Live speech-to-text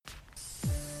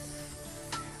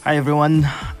Hi everyone,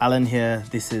 Alan here.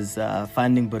 This is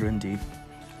Finding Burundi.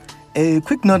 A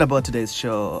quick note about today's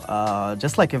show.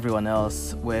 Just like everyone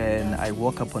else, when I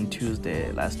woke up on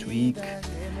Tuesday last week,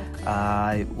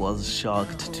 I was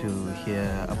shocked to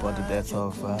hear about the death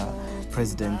of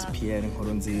President Pierre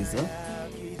Nkurunziza.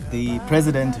 The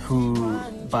president who,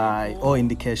 by all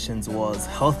indications, was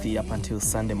healthy up until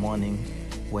Sunday morning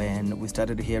when we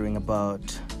started hearing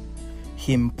about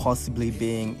him possibly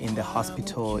being in the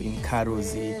hospital in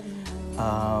Karuzi,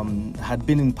 had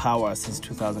been in power since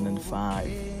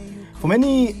 2005. For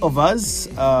many of us,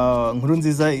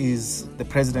 Nkurunziza is the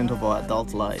president of our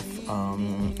adult life.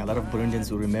 A lot of Burundians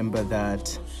will remember that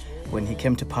when he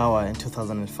came to power in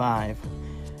 2005,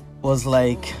 was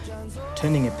like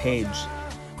turning a page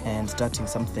and starting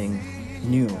something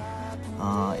new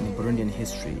in Burundian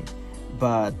history.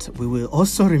 But we will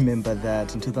also remember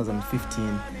that in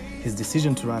 2015, his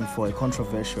decision to run for a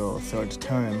controversial third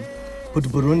term put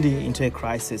Burundi into a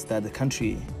crisis that the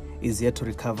country is yet to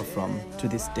recover from to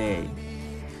this day.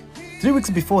 3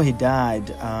 weeks before he died,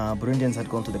 Burundians had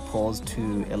gone to the polls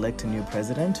to elect a new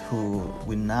president who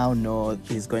we now know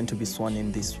is going to be sworn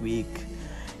in this week.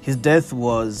 His death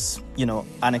was,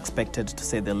 unexpected to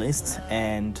say the least,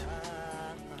 and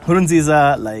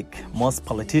Nkurunziza, like most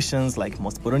politicians, like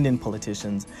most Burundian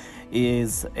politicians,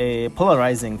 is a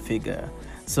polarizing figure.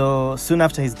 So soon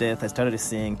after his death, I started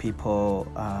seeing people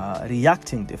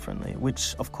reacting differently,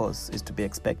 which of course is to be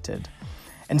expected.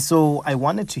 And so I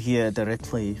wanted to hear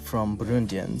directly from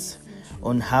Burundians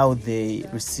on how they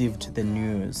received the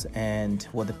news and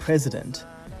what the president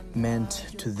meant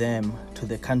to them, to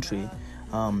the country,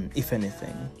 if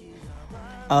anything.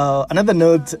 Another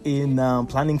note in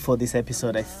planning for this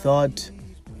episode, I thought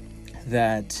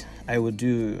that I would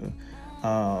do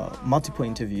multiple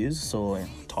interviews, so I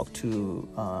talk to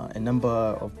a number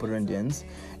of Burundians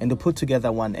and to put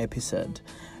together one episode.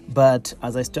 But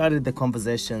as I started the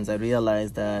conversations, I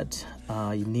realized that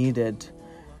I needed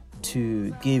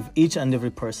to give each and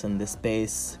every person the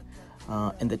space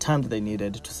and the time that they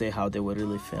needed to say how they were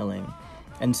really feeling.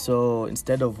 And so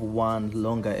instead of one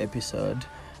longer episode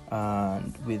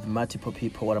with multiple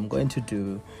people, what I'm going to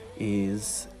do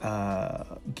is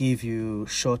give you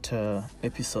shorter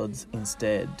episodes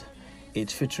instead,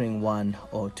 each featuring one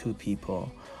or two people.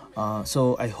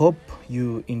 So I hope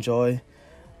you enjoy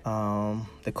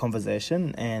the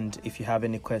conversation, and if you have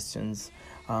any questions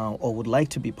or would like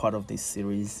to be part of this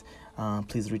series,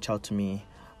 please reach out to me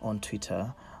on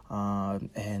Twitter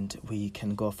and we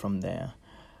can go from there.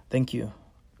 Thank you.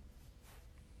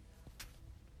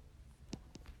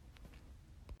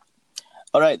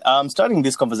 All right, I'm starting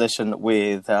this conversation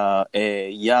with a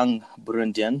young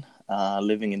Burundian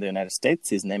living in the United States.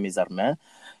 His name is Armin.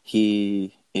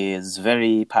 He is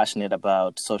very passionate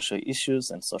about social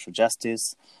issues and social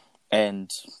justice, and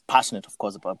passionate, of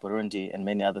course, about Burundi and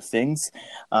many other things.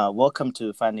 Welcome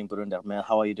to Finding Burundi, Armin.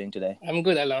 How are you doing today? I'm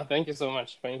good, Alan. Thank you so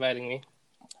much for inviting me.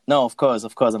 No, of course.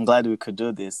 I'm glad we could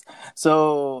do this.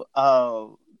 So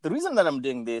the reason that I'm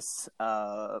doing this,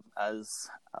 as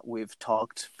we've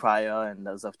talked prior and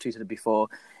as I've tweeted before,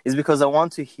 is because I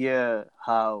want to hear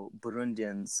how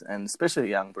Burundians, and especially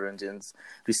young Burundians,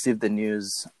 receive the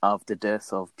news of the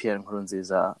death of Pierre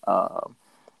Nkurunziza,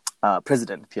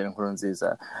 President Pierre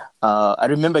Nkurunziza. I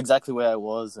remember exactly where I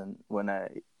was and when I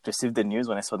received the news,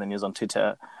 when I saw the news on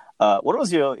Twitter. What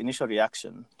was your initial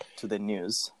reaction to the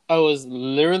news? I was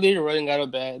literally running out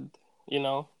of bed,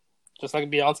 just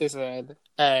like Beyonce said.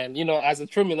 And, as a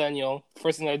true millennial,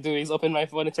 first thing I do is open my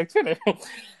phone and check Twitter.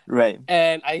 Right.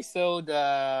 And I saw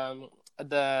the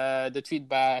tweet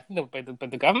by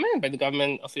the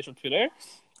government official Twitter.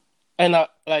 And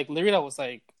literally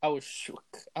I was shook.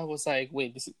 I was like,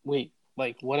 wait,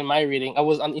 what am I reading? I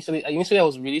was initially I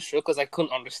was really shook because I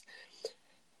couldn't understand.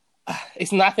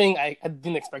 It's nothing. I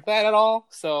didn't expect that at all.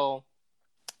 So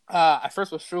I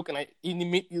first was shook, and I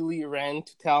immediately ran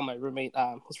to tell my roommate,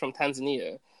 who's from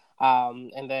Tanzania.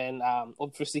 And then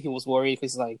obviously he was worried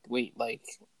because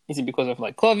is it because of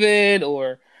COVID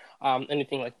or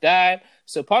anything like that?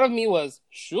 So part of me was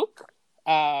shook,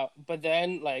 but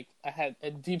then I had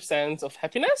a deep sense of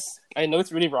happiness. I know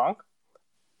it's really wrong,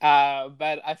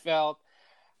 but I felt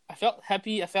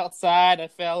happy, I felt sad, I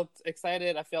felt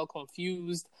excited, I felt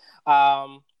confused.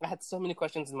 I had so many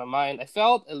questions in my mind. I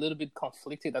felt a little bit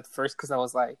conflicted at first because I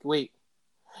was like, wait,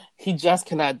 he just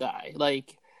cannot die.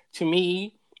 To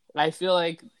me, I feel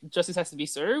like justice has to be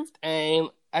served, and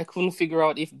I couldn't figure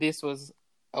out if this was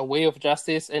a way of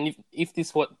justice, and if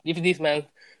this meant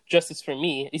justice for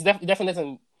me. It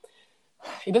definitely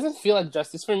doesn't feel like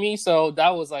justice for me, so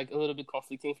that was a little bit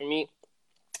conflicting for me.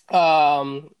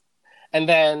 And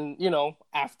then,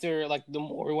 after like the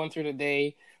more we went through the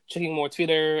day, checking more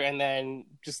Twitter, and then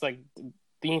just like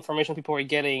the information people were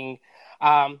getting,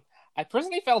 I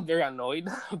personally felt very annoyed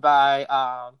by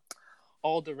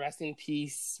all the rest in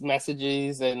peace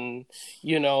messages, and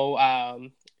your, I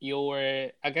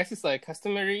guess it's like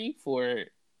customary for,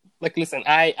 like, listen,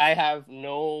 I have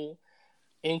no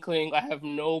inkling, I have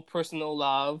no personal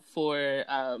love for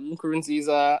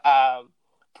Nkurunziza.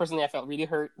 Personally, I felt really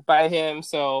hurt by him,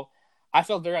 so I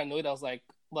felt very annoyed. I was like,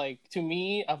 to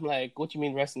me, I'm like, what do you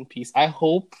mean rest in peace? I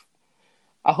hope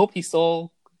his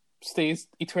soul stays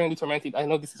eternally tormented. I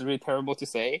know this is really terrible to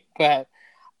say, but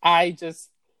I just,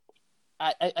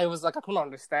 I was like, I couldn't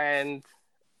understand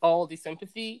all the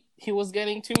sympathy he was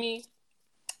getting to me,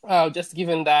 just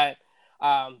given that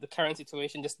the current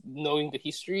situation, just knowing the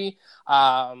history,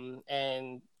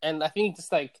 and I think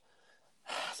just like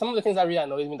some of the things that really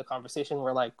annoyed me in the conversation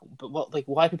were like,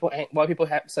 why people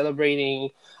celebrating?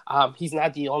 He's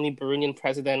not the only Burundian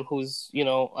president who's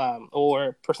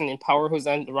or person in power who's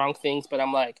done the wrong things. But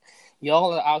I'm like,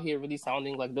 y'all are out here really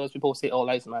sounding like those people who say all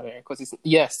lives matter, because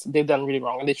yes, they've done really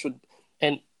wrong, and they should,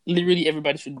 and literally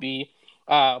everybody should be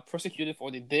persecuted for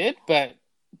what they did. But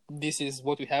this is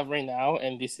what we have right now,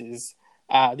 and this is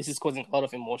causing a lot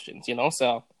of emotions,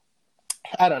 So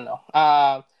I don't know.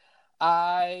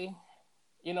 I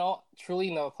truly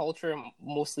in our culture,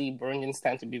 mostly Burundians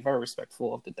tend to be very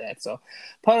respectful of the dead. So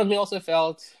part of me also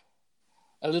felt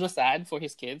a little sad for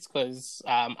his kids, because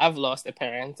I've lost a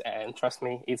parent, and trust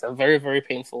me, it's a very, very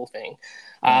painful thing.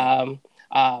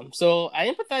 So I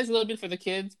empathize a little bit for the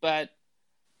kids, but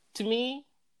to me,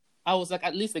 I was like,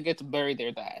 at least they get to bury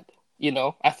their dad.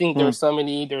 I think there are so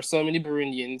many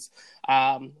Burundians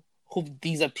who've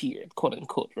disappeared, quote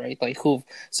unquote, right? Like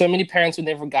so many parents who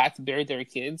never got to bury their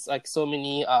kids, like so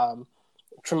many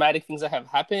traumatic things that have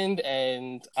happened,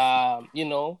 and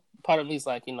part of me is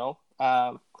like,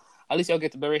 at least y'all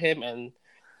get to bury him, and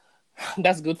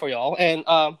that's good for y'all. And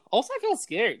also I feel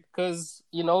scared because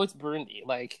it's Burundi,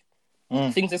 like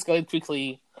things escalate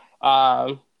quickly.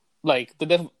 Like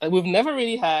we've never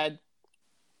really had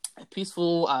a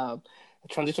peaceful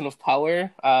transition of power,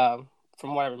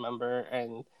 from what I remember,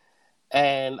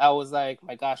 and I was like,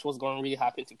 my gosh, what's going to really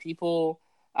happen to people?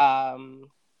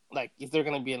 Like, is there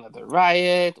going to be another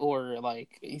riot, or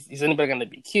like, is anybody going to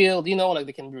be killed? Like,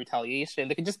 there can be retaliation.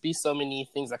 There can just be so many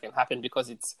things that can happen, because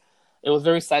it was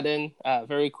very sudden,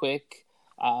 very quick.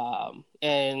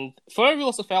 And for me,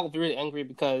 also felt really angry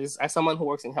because, as someone who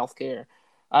works in healthcare,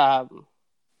 I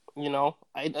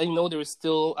know there is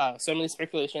still so many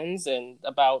speculations and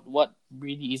about what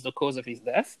really is the cause of his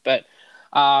death, but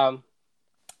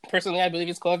personally, I believe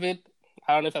it's COVID.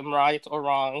 I don't know if I'm right or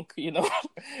wrong.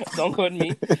 Don't quote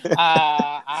me.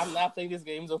 I'm not playing these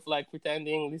games of like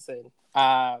pretending. Listen,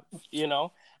 and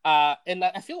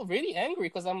I feel really angry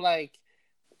because I'm like,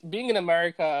 being in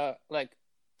America, like,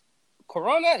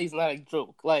 Corona is not a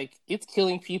joke. Like, it's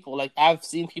killing people. Like, I've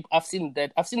seen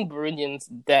Burundians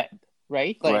dead.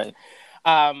 Right? Like,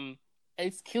 right.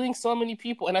 It's killing so many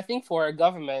people, and I think for our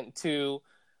government to,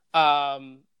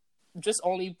 just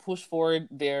only push forward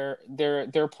their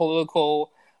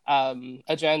political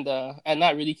agenda and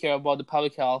not really care about the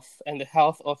public health and the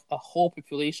health of a whole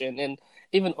population, and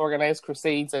even organize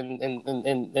crusades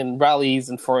and rallies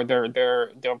and for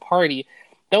their party,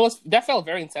 that felt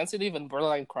very insensitive and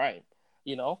borderline crime,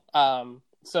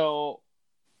 so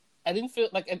I didn't feel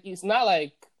like, it's not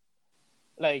like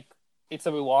it's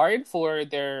a reward for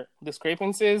their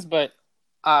discrepancies, but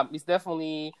it's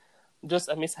definitely just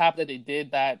a mishap that they did,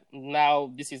 that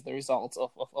now this is the result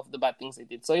of the bad things they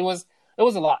did. So it was a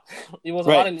lot. It was a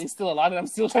lot, and it's still a lot, and I'm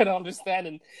still trying to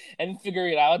understand and figure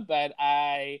it out, but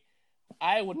I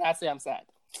would not say I'm sad.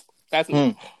 That's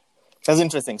me. That's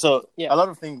interesting. So a lot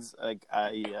of things, like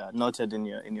I noted in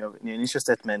your initial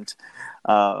statement.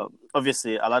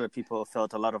 Obviously, a lot of people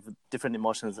felt a lot of different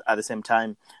emotions at the same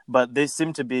time, but there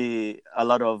seemed to be a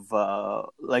lot of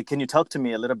like. Can you talk to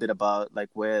me a little bit about like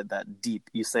where that deep?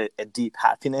 You said a deep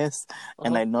happiness,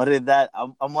 and I noted that.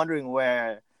 I'm wondering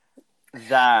where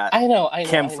that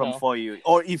came from for you,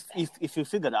 or if you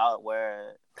figured out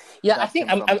where. Yeah, I think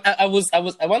I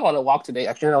went on a walk today,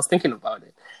 actually, and I was thinking about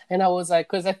it. And I was like,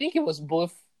 because I think it was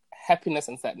both happiness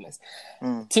and sadness.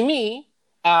 To me,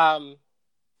 on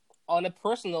a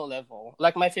personal level,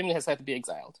 like, my family has had to be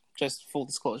exiled, just full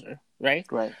disclosure, right?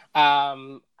 Right.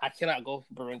 I cannot go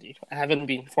to Burundi. I haven't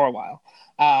been for a while.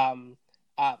 I'm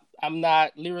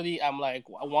like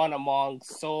one among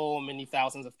so many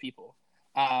thousands of people.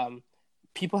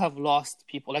 People have lost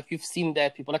people. Like, you've seen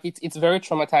dead people. Like, it's very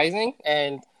traumatizing,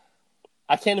 and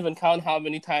I can't even count how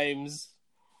many times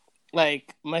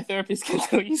like my therapist can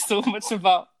tell you so much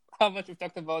about how much we've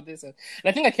talked about this, and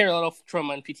I think I carry a lot of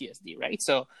trauma and PTSD, right?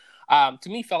 So, to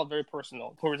me, felt very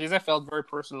personal. Nkurunziza felt very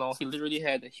personal. He literally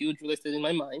had a huge real estate in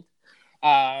my mind.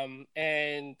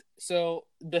 And so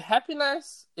the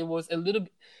happiness, it was a little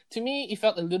bit, to me, it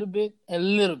felt a little bit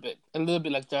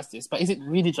like justice. But is it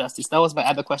really justice? That was my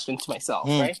other question to myself,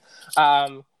 right?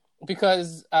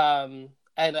 Because, and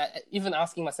even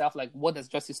asking myself, like, what does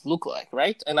justice look like,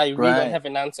 right? And I really don't have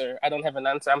an answer. I don't have an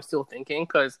answer. I'm still thinking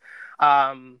because,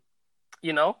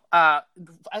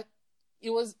 it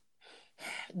was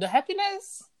the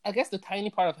happiness. I guess the tiny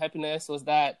part of happiness was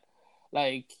that,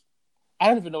 like, I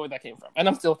don't even know where that came from, and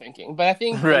I'm still thinking. But I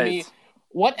think for me,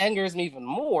 what angers me even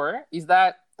more is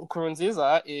that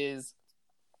Nkurunziza is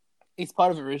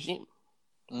part of a regime,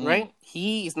 right?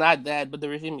 He is not dead, but the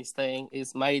regime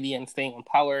is mighty and staying on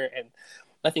power, and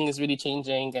nothing is really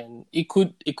changing. And it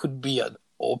could be an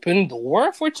open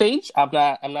door for change. I'm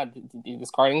not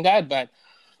discarding that, but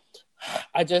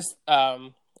I just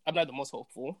I'm not the most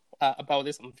hopeful about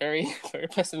this. I'm very very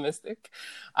pessimistic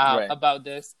about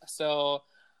this. So.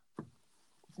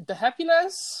 The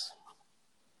happiness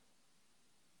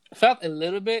felt a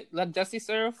little bit like justice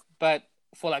served, but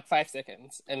for like 5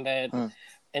 seconds, and then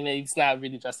it's not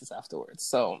really justice afterwards.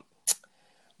 So,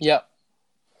 yeah.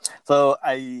 So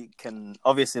I can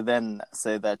obviously then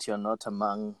say that you're not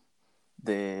among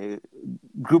the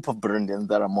group of Burundians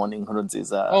that are mourning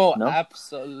Nkurunziza. Oh, no?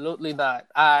 Absolutely not.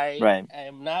 I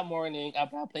am not mourning. I'm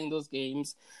not playing those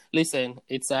games. Listen,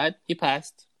 it's sad. He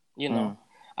passed. You know.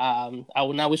 I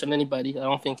would not wish on anybody. I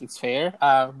don't think it's fair.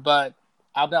 But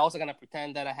I'm not also gonna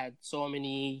pretend that I had so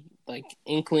many like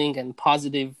inkling and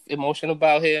positive emotion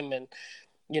about him, and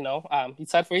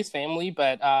he's sad for his family,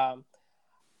 but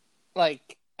and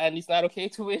it's not okay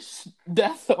to wish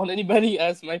death on anybody,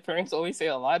 as my parents always say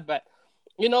a lot. But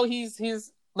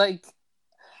he's like,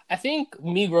 I think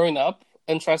me growing up,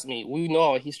 and trust me, we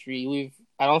know our history.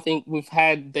 I don't think we've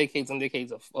had decades and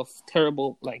decades of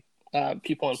terrible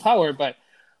people in power, but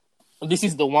this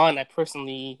is the one I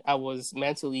was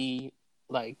mentally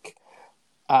aware.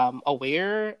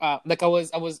 I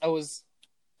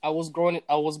was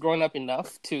growing up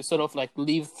enough to sort of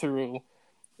live through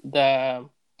the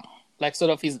sort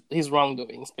of his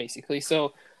wrongdoings, basically.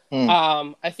 So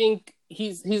I think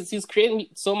he's created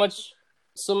me so much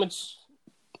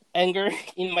anger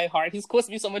in my heart. He's cost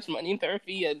me so much money in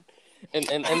therapy and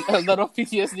a lot of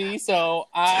PTSD. So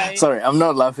Sorry, I'm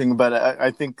not laughing, but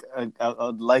I think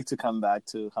I'd like to come back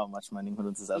to how much money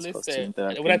Nkurunziza has cost you in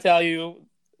therapy. When I tell you,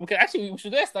 we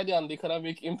should do a study on the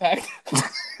economic impact,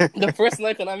 the personal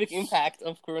economic impact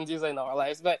of Nkurunziza in our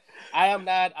lives. But I am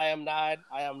not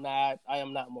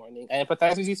mourning. I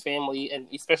empathize with his family, and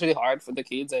especially hard for the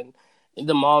kids and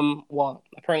the mom. Well,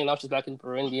 apparently now she's back in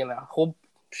Burundi, and I hope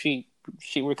she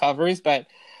recovers. But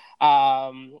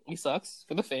it sucks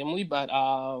for the family, but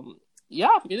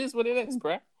yeah, it is what it is,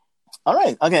 bro. All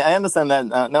right, okay, I understand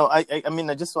that. No, I mean,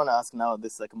 I just want to ask now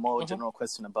this a more general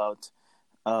question about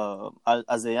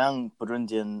as a young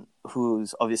Burundian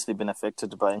who's obviously been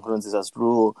affected by Nkurunziza's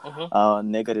rule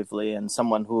negatively, and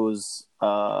someone who's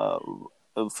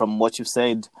from what you've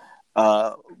said,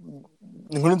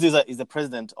 Nkurunziza is the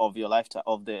president of your lifetime,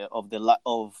 of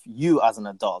you as an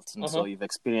adult, and so you've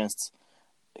experienced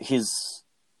his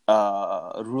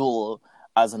rule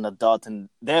as an adult, and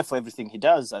therefore everything he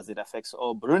does as it affects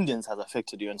all Burundians has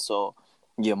affected you, and so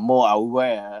you're more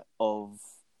aware of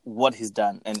what he's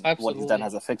done and what he's done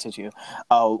has affected you.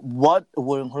 What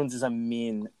will Nkurunziza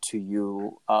mean to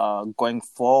you going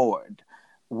forward?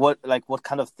 What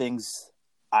kind of things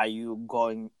are you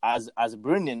going as a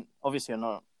Burundian? Obviously, you're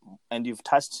not, and you've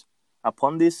touched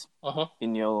upon this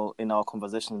in our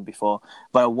conversation before.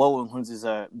 But what will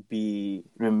Nkurunziza be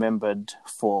remembered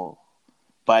for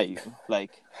by you? What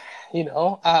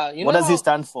does he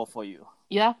stand for you?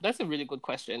 Yeah, that's a really good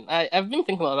question. I've been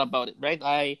thinking a lot about it.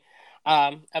 Right,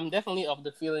 I'm definitely of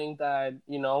the feeling that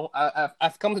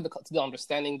I've come to the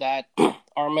understanding that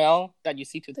Armel that you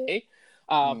see today,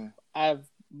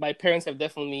 my parents have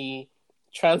definitely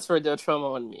transferred their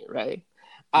trauma on me, right?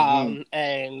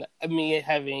 And me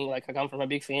having I come from a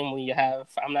big family.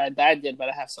 I'm not a dad yet, but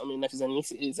I have so many nephews and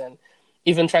nieces, and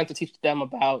even trying to teach them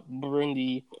about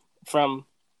Burundi from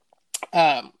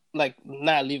not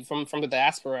live from the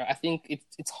diaspora. I think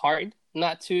it's hard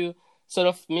not to sort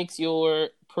of mix your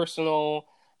personal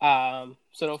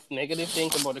sort of negative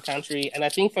things about the country. And I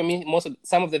think for me,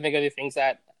 some of the negative things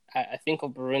that I think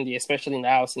of Burundi, especially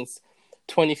now since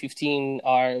 2015,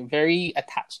 are very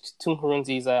attached to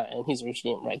Nkurunziza and his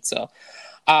regime, right? So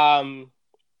I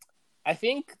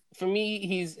think for me,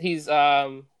 he's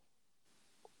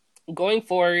going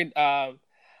forward, I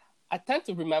tend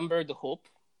to remember the hope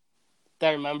that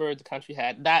I remember the country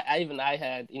had, that I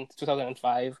had in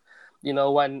 2005. You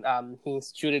know, when he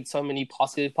instituted so many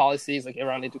positive policies like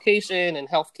around education and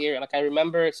healthcare, and like I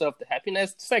remember sort of the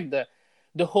happiness, just like the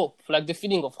hope, like the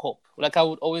feeling of hope. Like I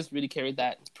would always really carry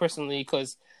that personally,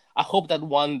 because I hope that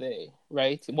one day,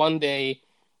 right, one day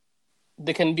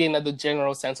there can be another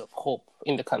general sense of hope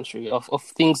in the country, of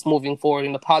things moving forward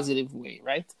in a positive way,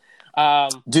 right?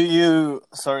 Do you?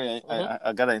 Sorry, Mhm.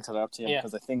 I gotta interrupt you Yeah.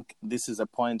 because I think this is a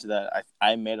point that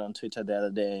I made on Twitter the other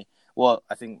day. Well,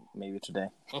 I think maybe today.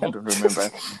 I Mhm. don't remember.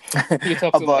 You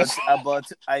talk too much.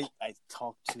 about I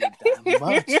talk too damn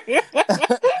much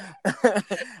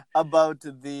about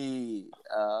the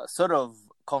sort of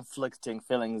conflicting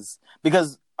feelings,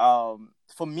 because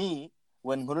for me,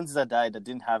 when Nkurunziza died, I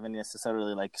didn't have any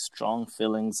necessarily like strong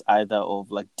feelings either of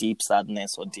like deep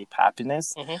sadness or deep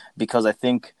happiness, Mhm. because I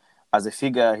think as a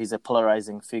figure, he's a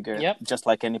polarizing figure, Yep. just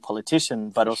like any politician,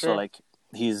 but For also sure. like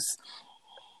he's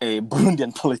a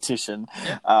Burundian politician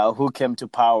Yep. who came to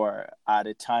power at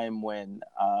a time when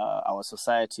our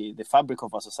society, the fabric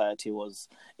of our society, was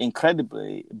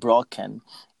incredibly broken,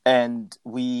 and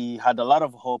we had a lot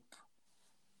of hope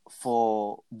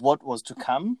for what was to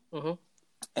come. Mhm.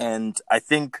 And I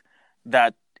think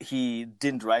that he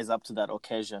didn't rise up to that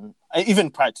occasion,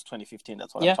 even prior to 2015.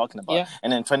 That's what I'm Yeah. talking about. Yeah.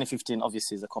 And then 2015,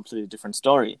 obviously, is a completely different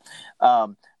story.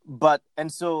 And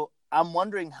so I'm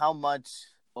wondering how much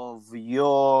of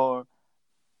your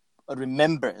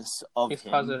remembrance of He's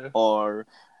him, positive. or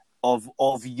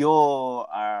of your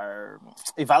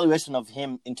evaluation of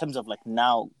him in terms of like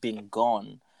now being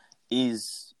gone,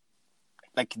 is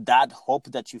like that hope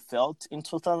that you felt in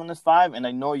 2005. And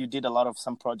I know you did a lot of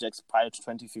some projects prior to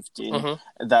 2015 Mhm.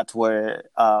 that were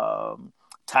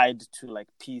tied to like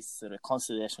peace,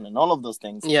 reconciliation, and all of those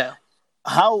things. Yeah.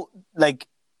 How, like,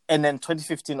 and then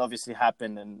 2015 obviously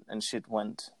happened, and shit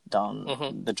went down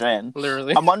Mhm. the drain.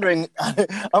 Literally. I'm wondering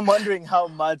how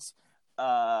much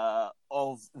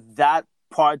of that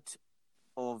part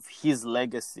of his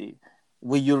legacy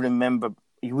will you remember,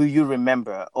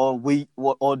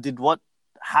 or did what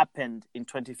happened in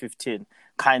 2015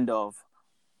 kind of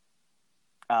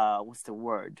what's the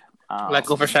word, Like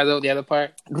overshadow the other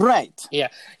part. right? Yeah.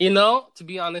 You know, to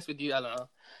be honest with you, I don't know.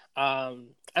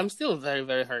 I'm still very,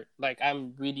 very hurt. Like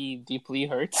I'm really deeply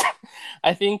hurt.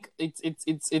 I think it's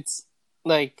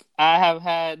like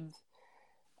I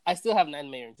still have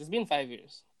 9 marriages. It's been 5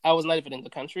 years. I was not even in the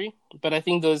country, but I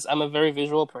think I'm a very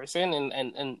visual person,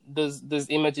 and those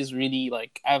images really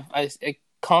like I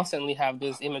constantly have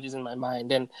those images in my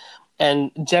mind,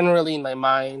 and generally in my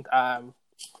mind,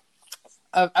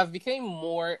 I've become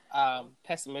more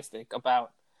pessimistic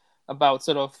about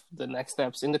sort of the next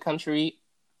steps in the country,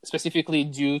 specifically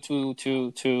due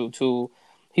to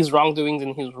his wrongdoings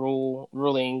and his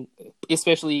ruling,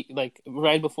 especially like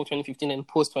right before 2015 and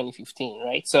post 2015,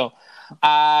 right? So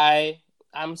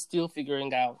I'm still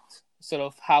figuring out sort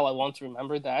of how I want to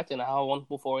remember that and how I want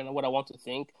to move forward and what I want to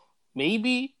think.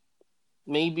 Maybe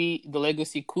the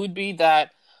legacy could be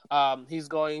that he's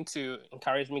going to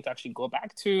encourage me to actually go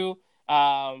back to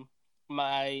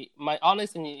my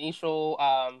honest and initial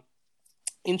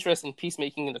interest in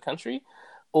peacemaking in the country,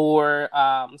 or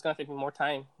it's going to take me more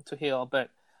time to heal. But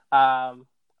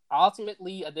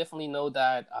ultimately, I definitely know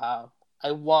that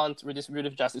I want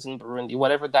redistributive justice in Burundi,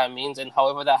 whatever that means, and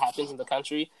however that happens in the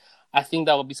country. I think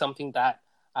that would be something that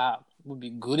would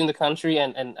be good in the country,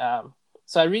 and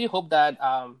so I really hope that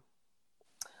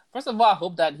first of all, I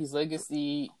hope that his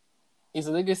legacy is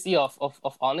a legacy of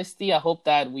honesty. I hope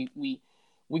that we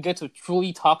get to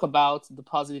truly talk about the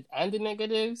positive and the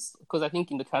negatives, because I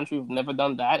think in the country we've never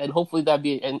done that, and hopefully that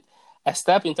be a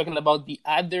step in talking about the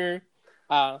other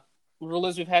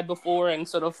rulers we've had before, and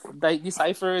sort of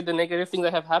decipher the negative things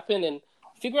that have happened and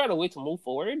figure out a way to move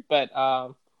forward. But I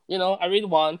really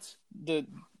want the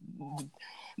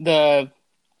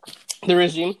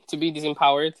regime to be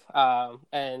disempowered,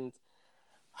 and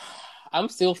I'm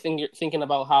still thinking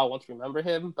about how I want to remember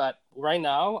him. But right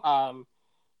now,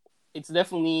 it's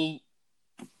definitely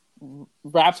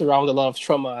wrapped around a lot of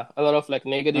trauma, a lot of like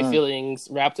negative feelings,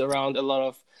 wrapped around a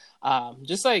lot of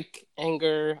just like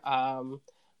anger,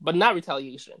 but not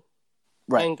retaliation,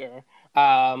 Right. anger,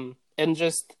 and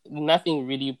just nothing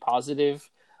really positive.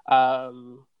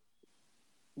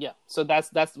 Yeah, so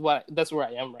that's where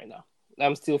I am right now.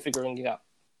 I'm still figuring it out,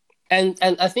 and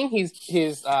I think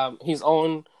his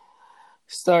own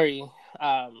story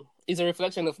is a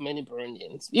reflection of many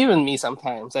Burundians, even me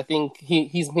sometimes. I think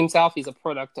he's himself is a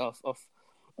product of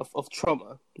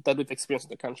trauma that we've experienced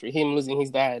in the country. Him losing his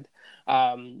dad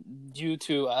due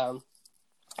to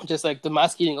just like the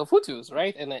mass killing of Hutus,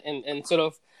 right? And sort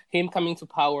of him coming to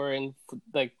power and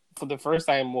like for the first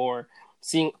time, or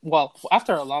seeing, well,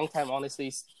 after a long time,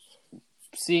 honestly,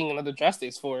 seeing another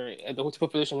justice for the Hutu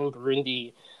population in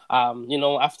Burundi,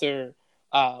 after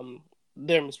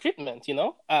their mistreatment,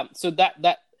 so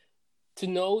that to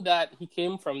know that he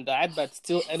came from that, but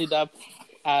still ended up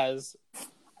as,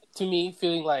 to me,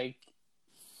 feeling like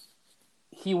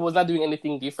he was not doing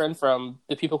anything different from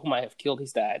the people who might have killed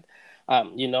his dad.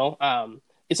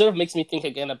 It sort of makes me think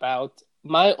again about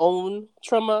my own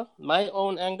trauma, my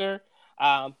own anger,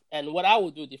 and what I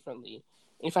would do differently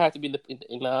if I had to be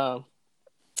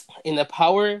in a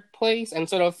power place, and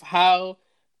sort of how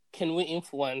can we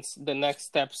influence the next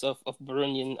steps of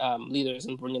Burundian leaders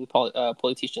and Burundian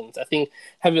politicians. I think,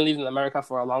 having lived in America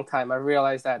for a long time, I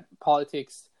realized that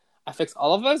politics affects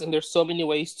all of us, and there's so many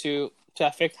ways to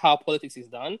affect how politics is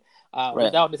done, Right.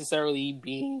 without necessarily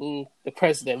being the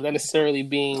president, without necessarily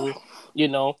being,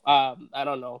 I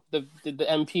don't know, the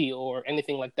MP or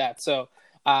anything like that. So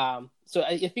I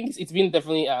think it's been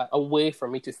definitely a way for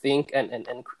me to think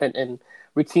and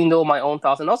rekindle my own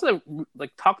thoughts, and also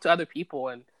like talk to other people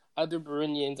and other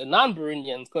Burundians and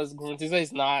non-Burundians, because Nkurunziza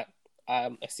is not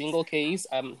a single case.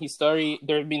 His story,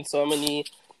 there have been so many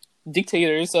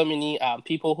dictators, so many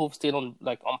people who've stayed on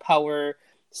power.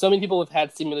 So many people have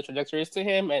had similar trajectories to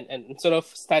him, and sort of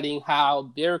studying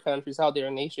how their countries, how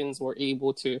their nations were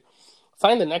able to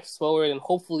find the next forward and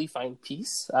hopefully find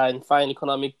peace and find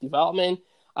economic development.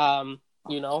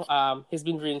 Has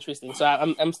been really interesting. So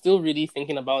I'm still really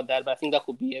thinking about that, but I think that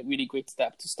would be a really great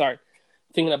step to start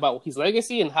thinking about his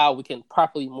legacy and how we can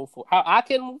properly move forward, how I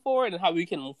can move forward, and how we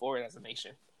can move forward as a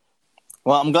nation.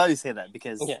 Well, I'm glad you say that,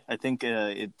 because Yeah. I think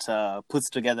it puts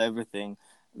together everything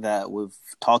that we've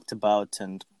talked about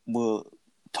and will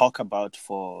talk about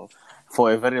for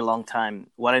a very long time.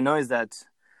 What I know is that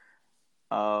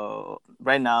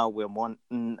right now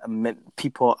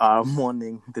people are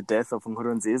mourning the death of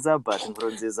Nkurunziza, but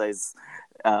Nkurunziza is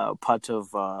part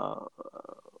of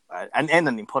and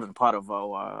an important part of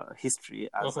our history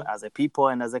as a people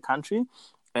and as a country,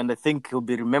 and I think he'll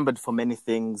be remembered for many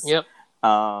things. Yep.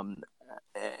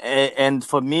 And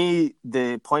for me,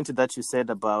 the point that you said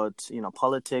about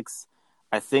politics,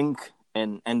 I think,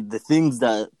 and the things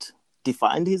that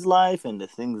defined his life and the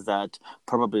things that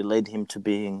probably led him to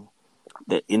being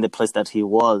in the place that he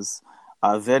was,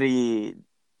 are very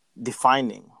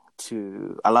defining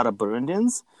to a lot of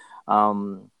Burundians.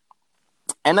 And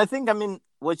I think,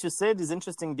 what you said is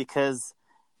interesting, because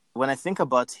when I think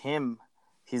about him,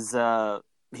 he's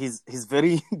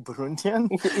very Burundian.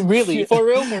 Really, for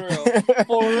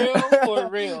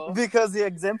real. Because he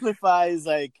exemplifies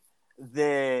like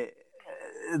the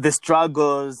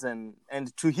struggles and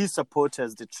to his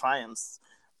supporters the triumphs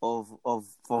of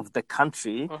the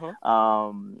country.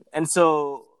 And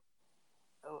so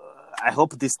I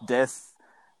hope this death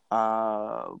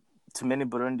to many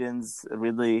Burundians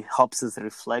really helps us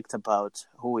reflect about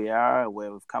who we are,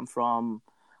 where we've come from,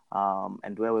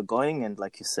 and where we're going. And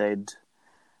like you said,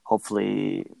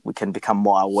 hopefully we can become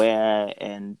more aware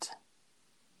and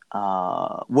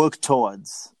work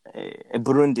towards a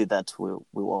Burundi that we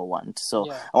all want. So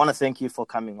yeah. I want to thank you for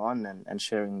coming on and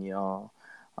sharing your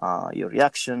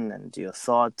reaction and your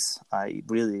thoughts. I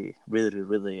really, really,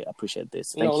 really appreciate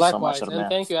this. Thank you likewise. so much, and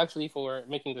thank you actually for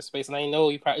making the space. And I know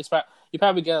you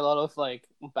probably get a lot of like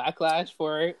backlash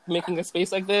for making a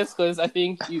space like this, because I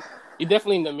think you're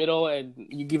definitely in the middle, and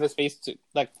you give a space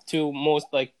to most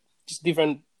like just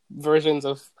different versions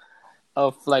of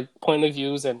like point of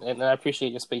views, and I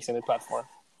appreciate your space and the platform.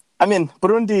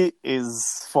 Burundi is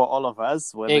for all of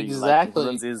us, whether you like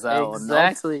Nkurunziza or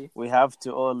not. We have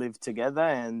to all live together,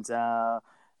 and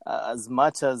as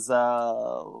much as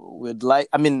we'd like,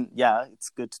 it's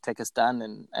good to take a stand,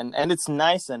 and it's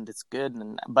nice and it's good,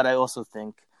 but I also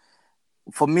think,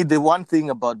 for me, the one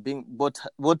thing about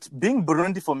what being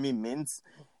Burundi for me means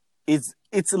is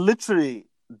it's literally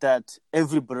that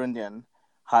every Burundian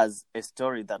has a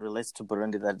story that relates to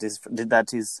Burundi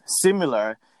that is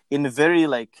similar in very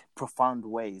like profound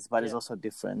ways, but it's also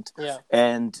different. Yeah.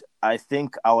 And I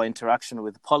think our interaction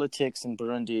with politics in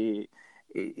Burundi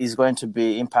is going to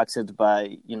be impacted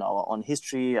by our own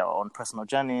history, our own personal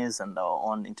journeys, and our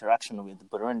own interaction with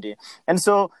Burundi. And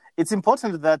so it's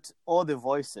important that all the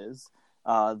voices,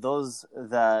 those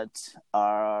that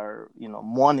are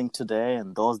mourning today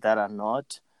and those that are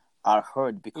not, are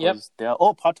heard, because they're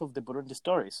all part of the Burundi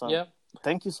story. So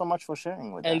thank you so much for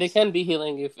sharing with us. And they can be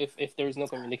healing if there is no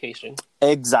communication.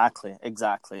 Exactly.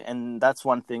 And that's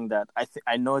one thing that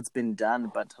I know it's been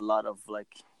done, but a lot of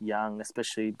like young,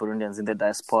 especially Burundians in the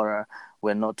diaspora,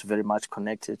 we're not very much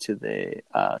connected to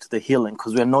the healing,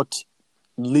 because we're not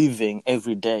living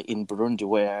every day in Burundi,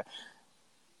 where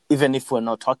even if we're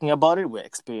not talking about it, we're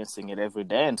experiencing it every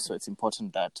day. And so it's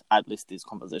important that at least these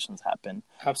conversations happen.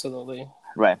 Absolutely.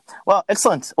 Right. Well,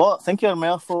 excellent. Well, thank you,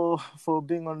 Armel, for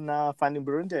being on Finding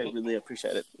Burundi. I really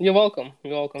appreciate it. You're welcome.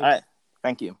 You're welcome. All right.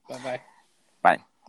 Thank you. Bye-bye. Bye.